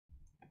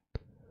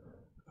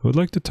I would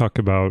like to talk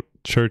about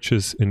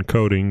Church's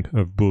encoding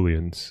of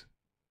booleans.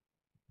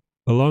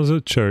 Alonzo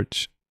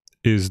Church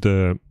is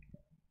the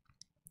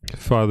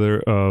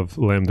father of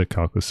lambda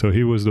calculus. So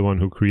he was the one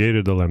who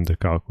created the lambda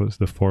calculus,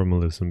 the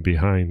formalism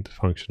behind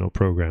functional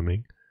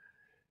programming.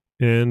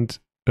 And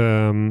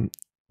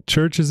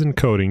Church's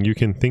encoding, you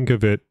can think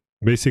of it,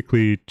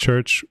 basically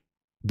Church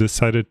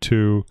decided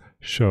to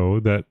show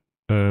that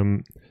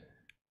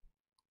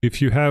if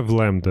you have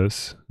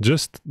lambdas,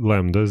 just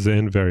lambdas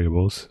and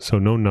variables, so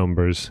no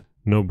numbers,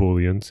 no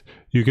booleans,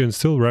 you can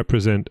still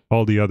represent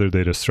all the other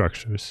data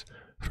structures.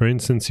 For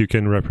instance, you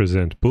can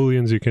represent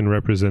booleans, you can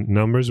represent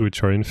numbers,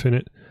 which are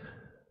infinite,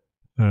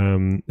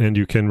 and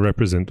you can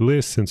represent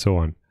lists and so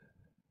on.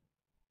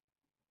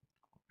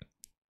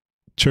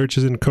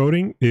 Church's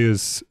encoding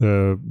is,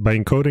 by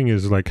encoding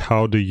is like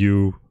how do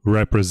you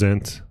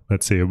represent,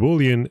 let's say, a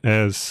boolean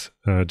as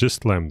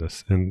just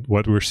lambdas. And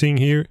what we're seeing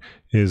here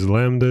is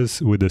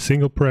lambdas with a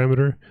single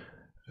parameter,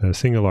 a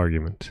single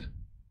argument.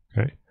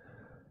 Okay.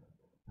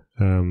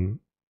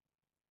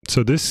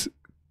 So this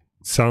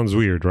sounds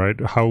weird, right?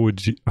 How would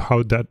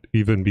that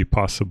even be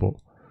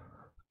possible?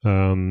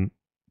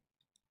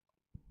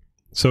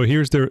 So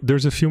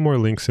there's a few more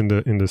links in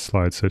the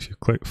slide. So if you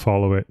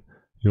follow it,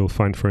 you'll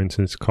find, for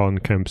instance, Colin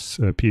Kemp's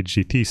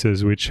PhD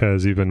thesis, which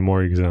has even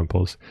more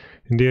examples.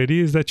 And the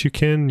idea is that you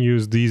can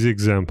use these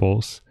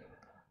examples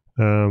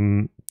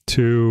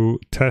to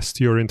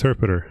test your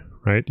interpreter,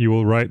 right? You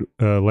will write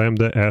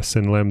lambda S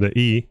and lambda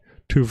E,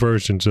 two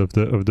versions of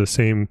the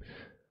same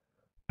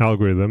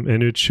algorithm,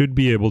 and it should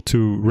be able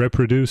to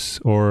reproduce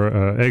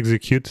or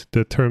execute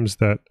the terms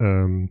that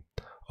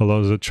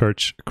Alonzo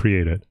Church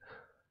created.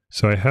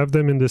 So I have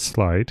them in this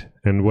slide,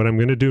 and what I'm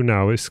going to do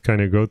now is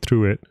kind of go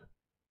through it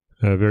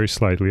very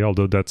slightly,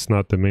 although that's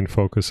not the main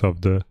focus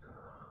of the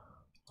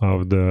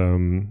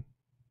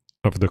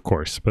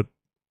course. But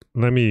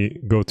let me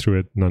go through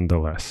it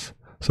nonetheless.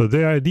 So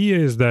the idea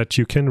is that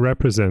you can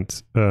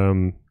represent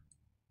a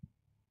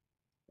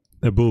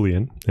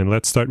boolean, and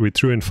let's start with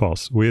true and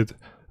false, with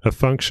a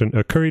function,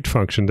 a curried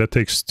function that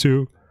takes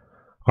two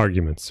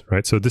arguments,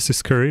 right? So this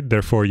is curried,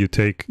 therefore you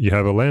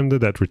have a lambda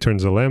that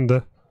returns a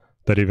lambda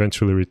that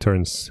eventually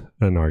returns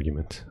an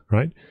argument,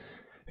 right?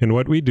 And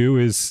what we do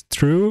is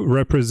true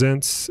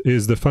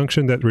is the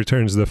function that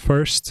returns the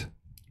first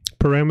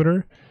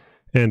parameter,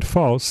 and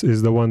false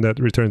is the one that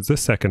returns the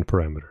second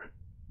parameter.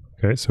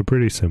 Okay, so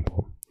pretty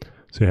simple.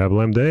 So you have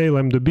lambda A,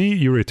 lambda B,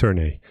 you return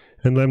A.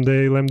 And lambda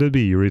A, lambda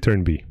B, you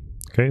return B.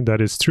 Okay, that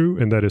is true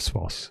and that is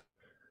false.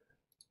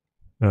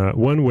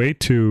 One way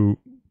to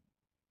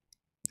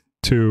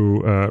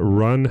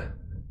run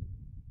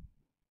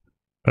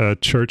a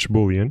Church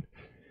boolean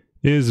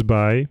is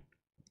by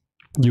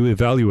you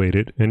evaluate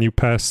it and you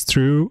pass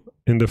true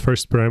in the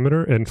first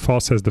parameter and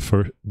false as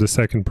the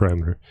second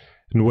parameter.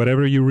 And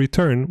whatever you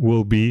return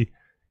will be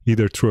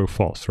either true or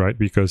false, right?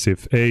 Because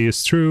if A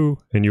is true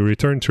and you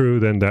return true,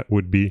 then that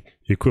would be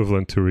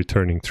equivalent to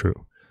returning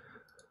true.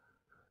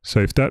 So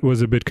if that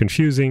was a bit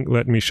confusing,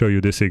 let me show you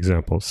this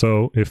example.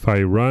 So if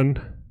I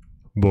run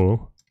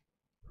bool,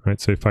 right?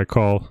 So if I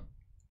call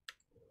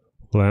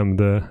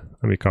lambda,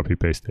 let me copy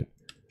paste it.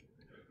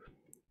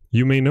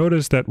 You may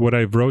notice that what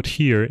I've wrote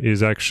here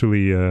is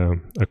actually a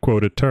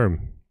quoted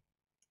term,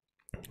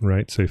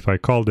 right? So if I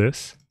call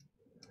this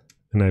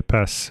and I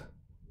pass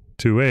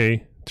to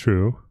A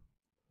true,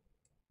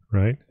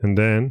 right? And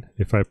then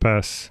if I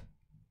pass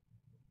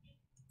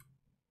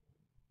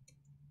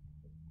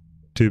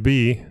to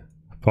B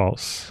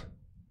false,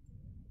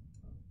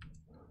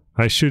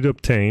 I should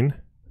obtain,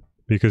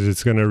 because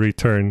it's going to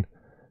return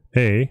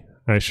A,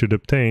 I should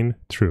obtain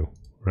true,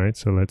 right?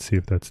 So let's see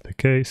if that's the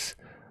case.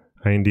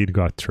 I indeed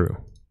got true,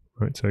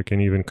 right? So I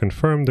can even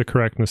confirm the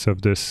correctness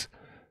of this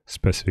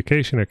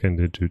specification. I can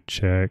do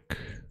check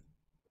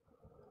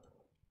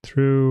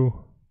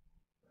true.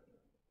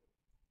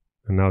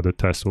 And now the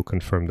test will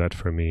confirm that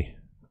for me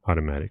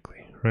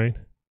automatically, right?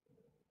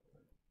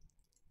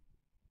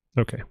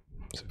 Okay,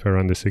 so if I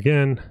run this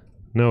again,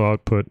 no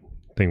output,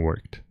 thing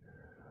worked.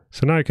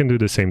 So now I can do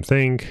the same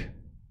thing.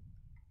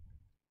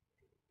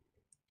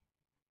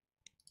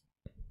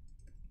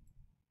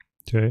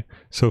 Okay,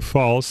 so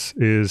false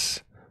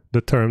is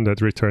the term that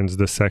returns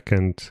the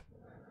second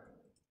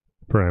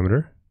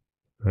parameter,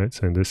 right?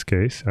 So in this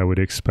case, I would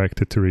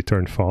expect it to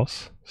return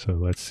false. So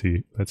let's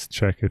see, let's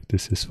check if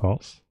this is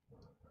false.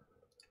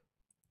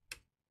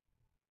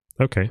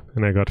 Okay,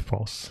 and I got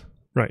false.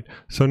 Right,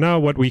 so now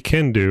what we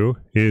can do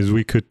is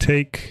we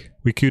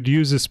could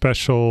use a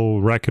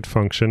special racket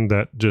function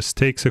that just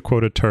takes a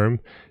quoted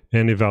term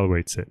and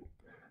evaluates it.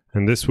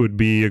 And this would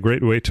be a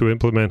great way to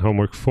implement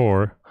homework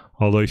 4,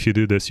 although if you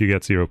do this, you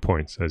get 0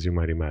 points, as you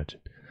might imagine.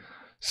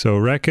 So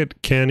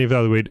racket can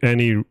evaluate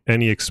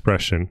any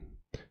expression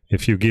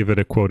if you give it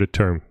a quoted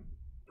term,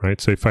 right?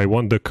 So if I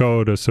want the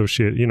code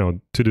associated,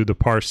 to do the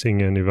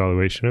parsing and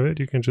evaluation of it,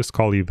 you can just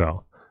call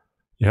eval.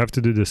 You have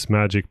to do this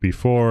magic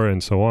before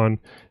and so on,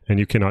 and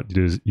you cannot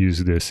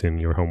use this in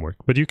your homework.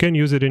 But you can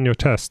use it in your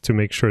test to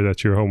make sure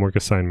that your homework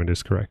assignment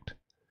is correct.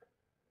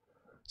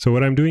 So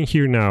what I'm doing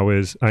here now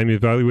is I'm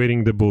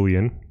evaluating the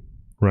boolean,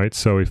 right?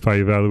 So if I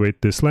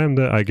evaluate this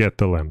lambda, I get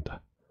the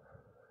lambda.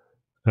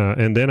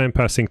 And then I'm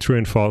passing true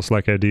and false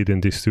like I did in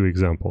these two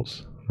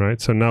examples,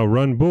 right? So now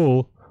run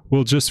bool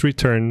will just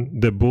return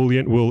the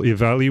boolean, will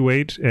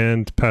evaluate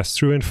and pass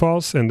true and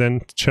false, and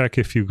then check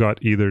if you got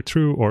either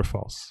true or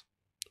false,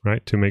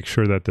 right? To make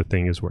sure that the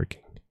thing is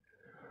working.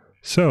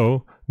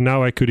 So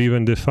now I could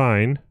even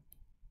define,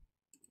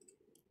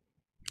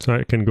 so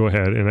I can go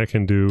ahead and I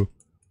can do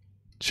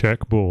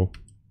check bool,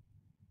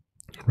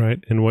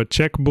 right? And what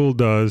check bool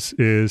does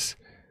is,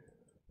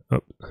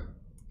 so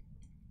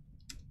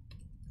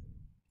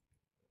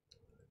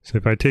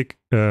if I take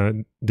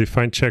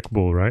define check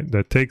bool, right,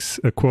 that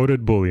takes a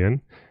quoted boolean,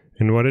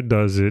 and what it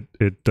does,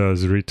 it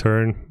does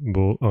return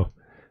bool,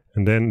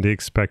 and then the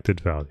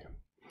expected value.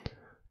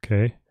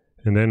 Okay,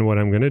 and then what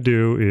I'm going to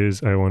do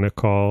is I want to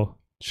call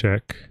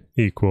check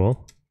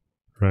equal,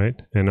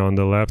 right, and on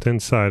the left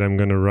hand side I'm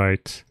going to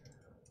write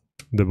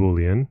the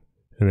boolean,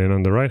 and then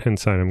on the right hand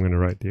side I'm going to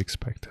write the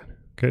expected.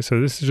 Okay,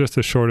 so this is just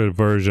a shorter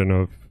version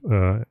of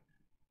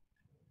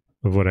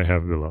what I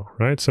have below,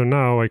 right? So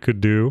now I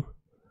could do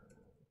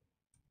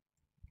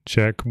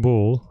check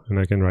bool, and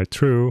I can write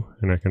true,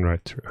 and I can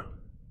write true.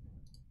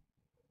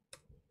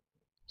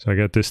 So I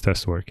get this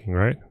test working,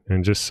 right?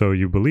 And just so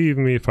you believe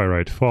me, if I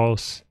write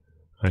false,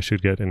 I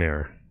should get an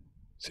error.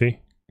 See?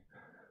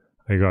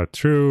 I got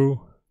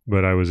true,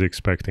 but I was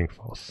expecting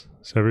false.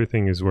 So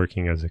everything is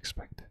working as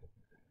expected.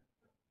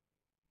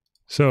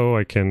 So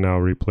I can now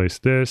replace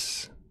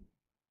this.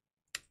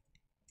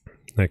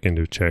 I can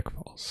do check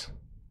false.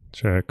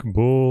 Check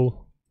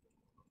bool,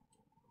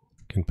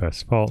 can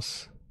pass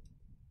false,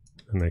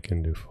 and I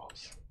can do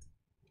false.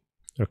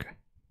 Okay,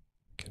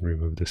 I can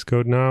remove this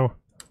code now.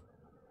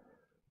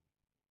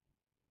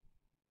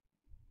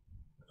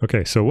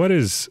 Okay, so what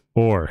is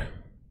OR?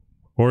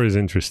 OR is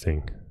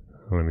interesting.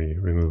 Let me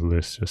remove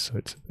this just so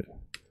it's a bit.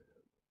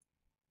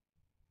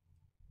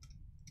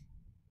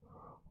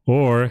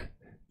 OR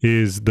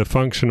is the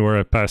function where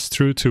I pass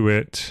through to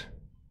it,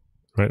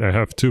 right? I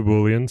have two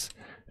booleans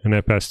and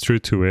I pass through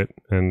to it,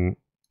 and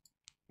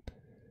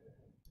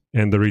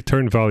the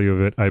return value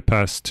of it I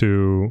pass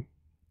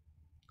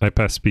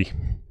B.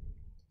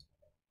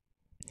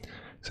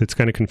 So it's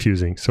kind of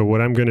confusing. So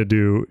what I'm going to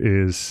do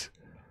is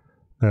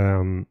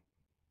the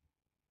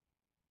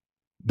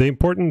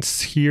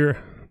importance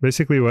here,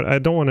 basically what I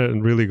don't want to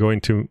really go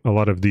into a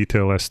lot of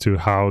detail as to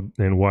how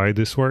and why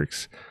this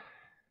works,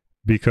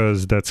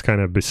 because that's kind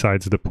of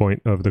besides the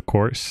point of the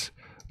course.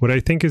 What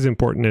I think is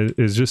important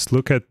is just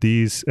look at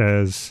these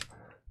as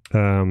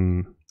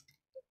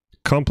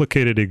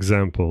complicated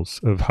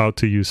examples of how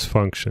to use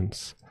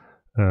functions.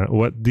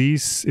 What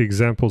these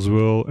examples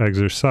will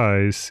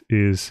exercise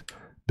is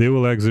they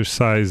will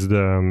exercise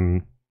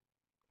the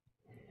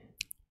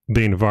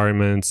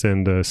environments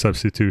and the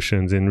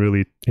substitutions in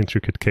really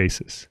intricate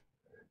cases.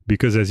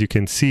 Because as you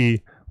can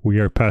see, we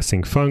are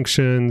passing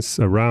functions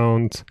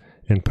around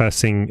and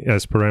passing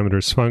as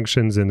parameters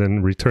functions, and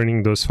then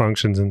returning those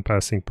functions and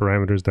passing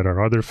parameters that are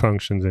other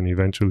functions, and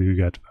eventually you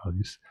get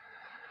values.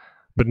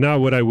 But now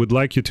what I would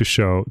like you to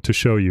show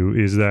you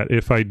is that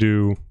if I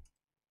do,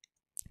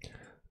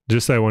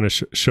 I want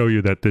to show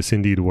you that this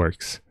indeed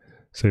works.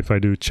 So if I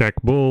do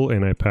check bool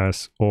and I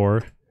pass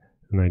OR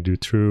and I do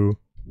true,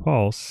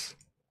 false,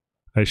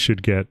 I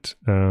should get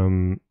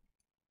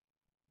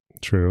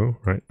true,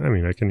 right? I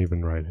mean, I can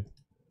even write it.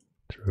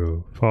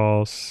 True,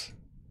 false.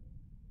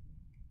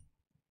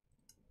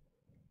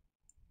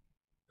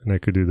 And I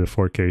could do the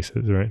four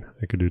cases, right?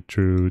 I could do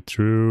true,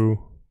 true,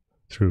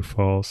 true,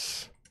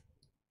 false.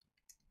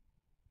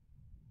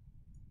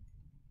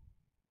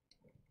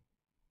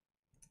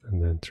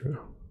 And then true,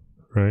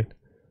 right?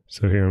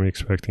 So here I'm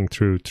expecting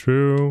true,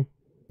 true,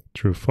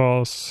 true,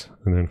 false,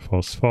 and then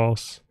false,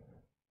 false,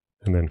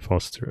 and then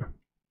false, true.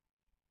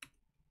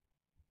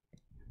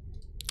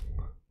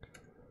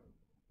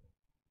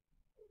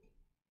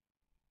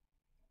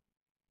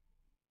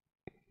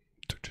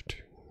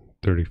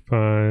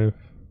 $35.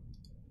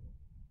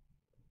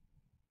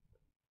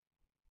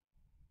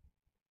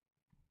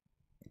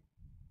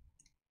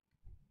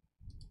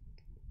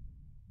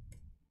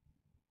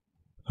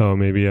 Oh,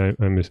 maybe I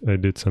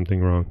did something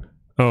wrong.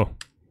 Oh,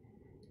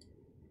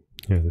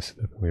 yeah, this is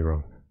definitely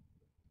wrong.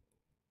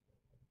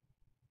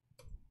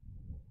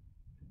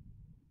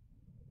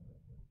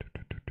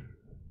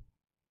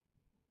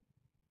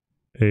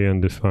 A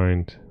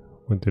undefined.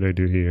 What did I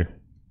do here?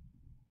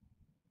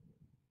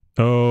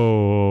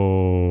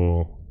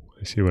 Oh,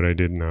 I see what I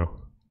did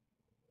now.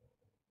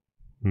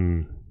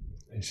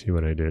 I see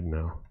what I did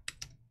now.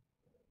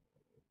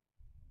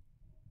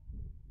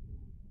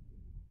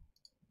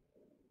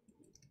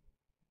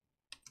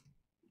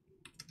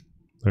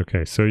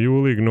 Okay, so you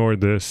will ignore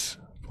this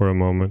for a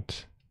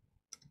moment,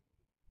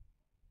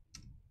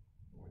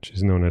 which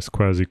is known as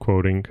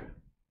quasi-quoting.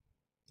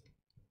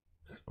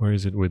 Or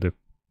is it with the,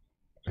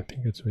 I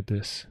think it's with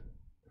this.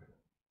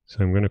 So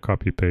I'm going to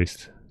copy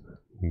paste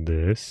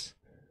this.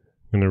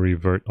 I'm going to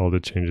revert all the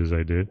changes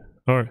I did.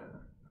 Or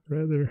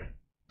rather,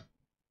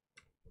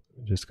 let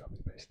Just copy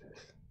paste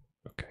this.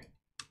 Okay.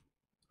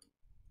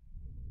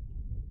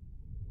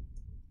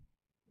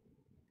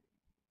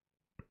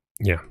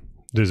 Yeah,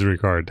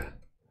 disregard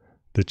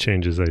the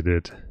changes I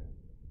did.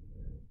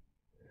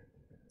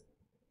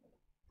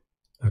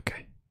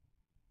 Okay.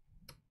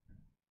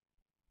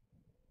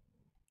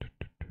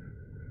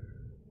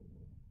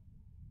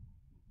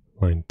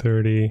 Line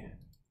 30.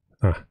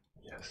 Ah,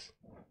 yes.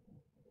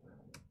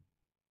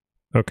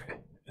 Okay.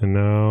 And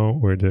now,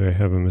 where did I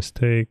have a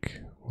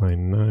mistake?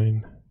 Line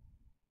 9.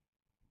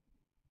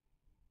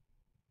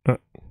 Ah.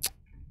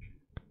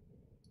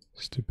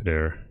 Stupid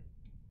error.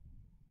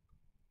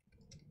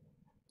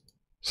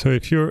 So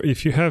if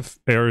you have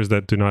errors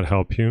that do not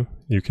help you,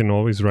 you can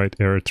always write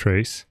error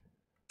trace,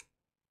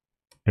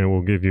 and it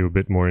will give you a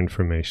bit more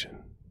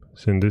information.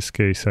 So in this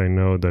case, I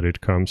know that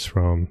it comes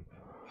from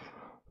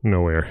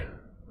nowhere.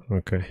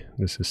 Okay,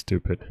 this is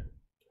stupid.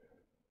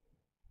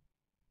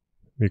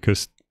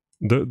 Because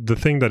the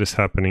thing that is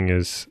happening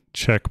is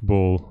check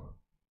bool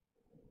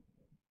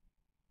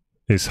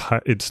is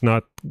it's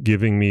not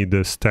giving me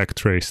the stack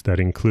trace that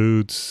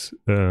includes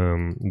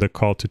the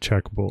call to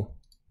check bool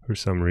for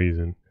some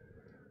reason.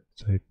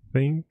 So I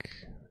think,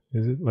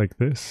 is it like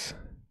this?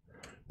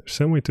 There's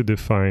some way to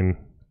define.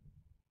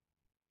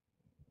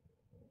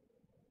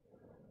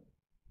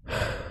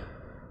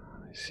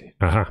 Let's see.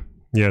 Aha.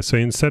 Yeah, so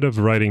instead of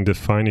writing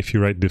define, if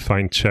you write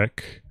define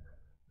check,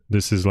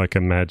 this is like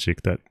a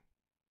magic that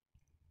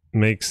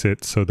makes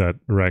it so that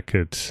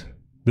records.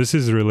 This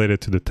is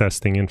related to the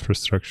testing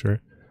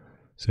infrastructure.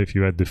 So if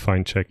you add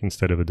define check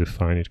instead of a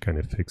define, it kind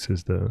of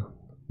fixes the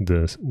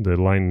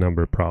line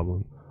number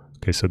problem.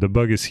 Okay, so the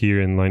bug is here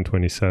in line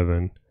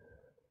 27,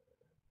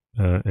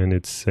 and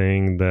it's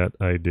saying that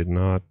I did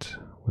not,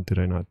 what did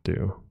I not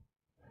do?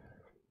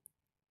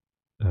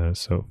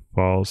 So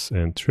false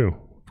and true,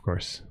 of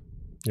course.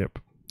 Yep,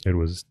 it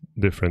was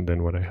different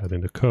than what I had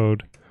in the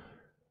code.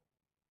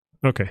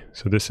 Okay,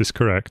 so this is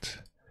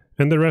correct.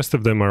 And the rest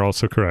of them are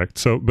also correct.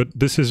 So, but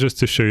this is just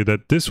to show you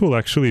that this will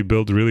actually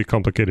build really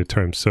complicated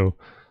terms. So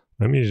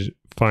let me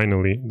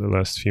finally, the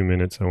last few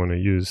minutes I want to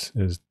use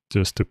is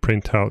just to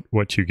print out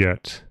what you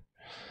get.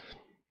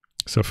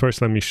 So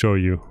first let me show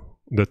you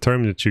the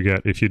term that you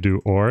get if you do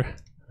or,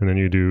 and then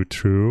you do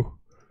true,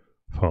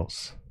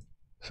 false.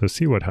 So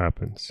see what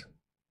happens.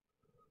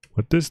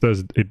 What this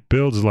does, it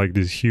builds like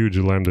this huge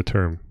lambda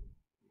term.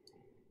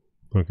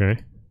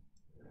 Okay?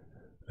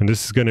 And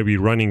this is going to be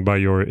running by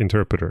your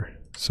interpreter.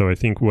 So I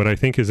think what I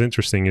think is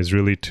interesting is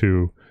really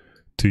to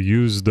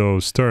use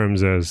those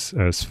terms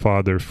as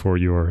fodder for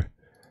your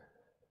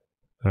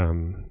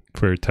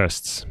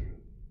tests.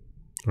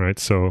 Right?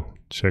 So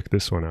check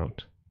this one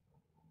out.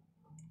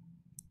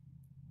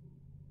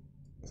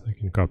 So I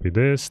can copy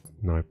this.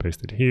 Now I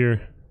paste it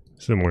here.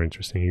 This is a more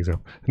interesting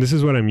example. And this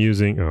is what I'm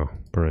using. Oh,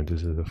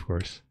 parentheses, of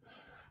course.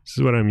 This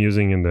is what I'm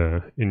using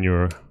in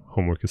your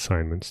homework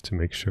assignments to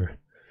make sure.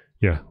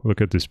 Yeah,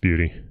 look at this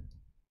beauty.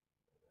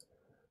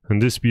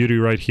 And this beauty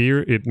right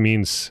here, it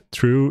means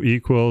true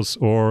equals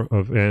or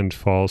of and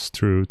false,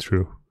 true,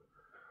 true.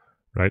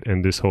 Right?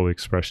 And this whole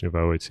expression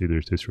evaluates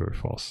either to true or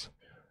false.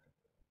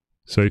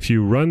 So if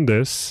you run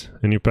this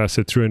and you pass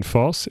it true and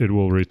false, it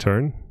will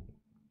return.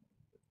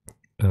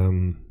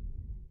 So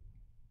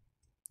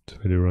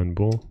I do run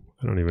bool.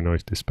 I don't even know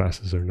if this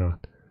passes or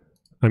not.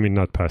 I mean,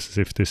 not passes,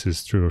 if this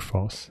is true or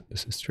false.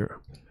 This is true.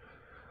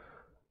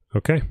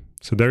 Okay,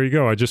 so there you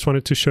go. I just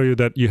wanted to show you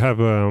that you have,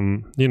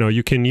 you know,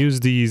 you can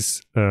use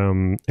these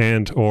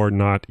and, or,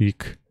 not,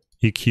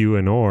 EQ,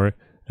 and or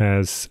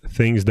as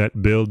things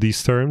that build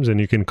these terms, and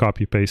you can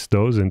copy paste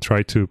those and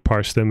try to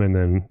parse them and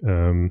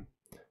then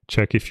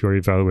check if your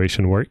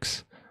evaluation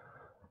works.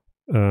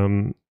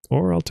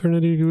 Or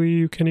alternatively,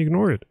 you can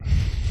ignore it.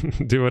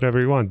 Do whatever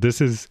you want. I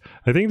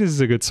think this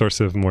is a good source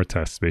of more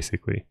tests,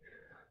 basically.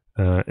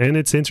 And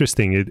it's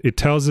interesting. It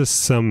tells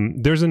us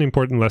there's an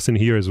important lesson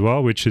here as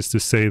well, which is to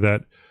say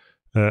that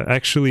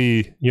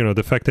actually, you know,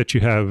 the fact that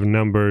you have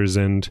numbers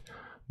and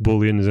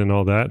booleans and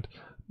all that,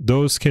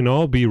 those can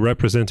all be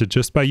represented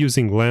just by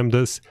using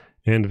lambdas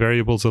and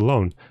variables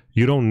alone.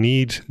 You don't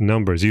need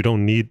numbers. You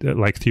don't need,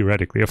 like,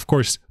 theoretically. Of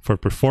course, for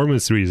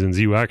performance reasons,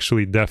 you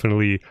actually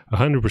definitely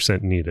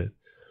 100% need it.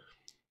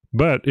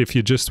 But if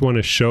you just want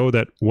to show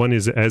that one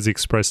is as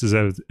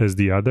expressive as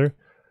the other,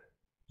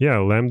 yeah,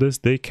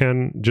 lambdas, they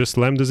can, just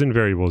lambdas and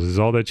variables is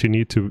all that you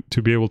need to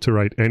be able to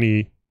write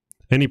any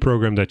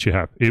program that you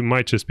have. It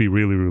might just be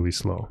really, really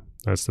slow.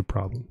 That's the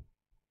problem.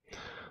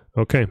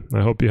 Okay,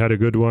 I hope you had a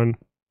good one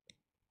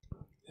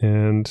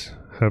and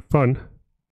have fun.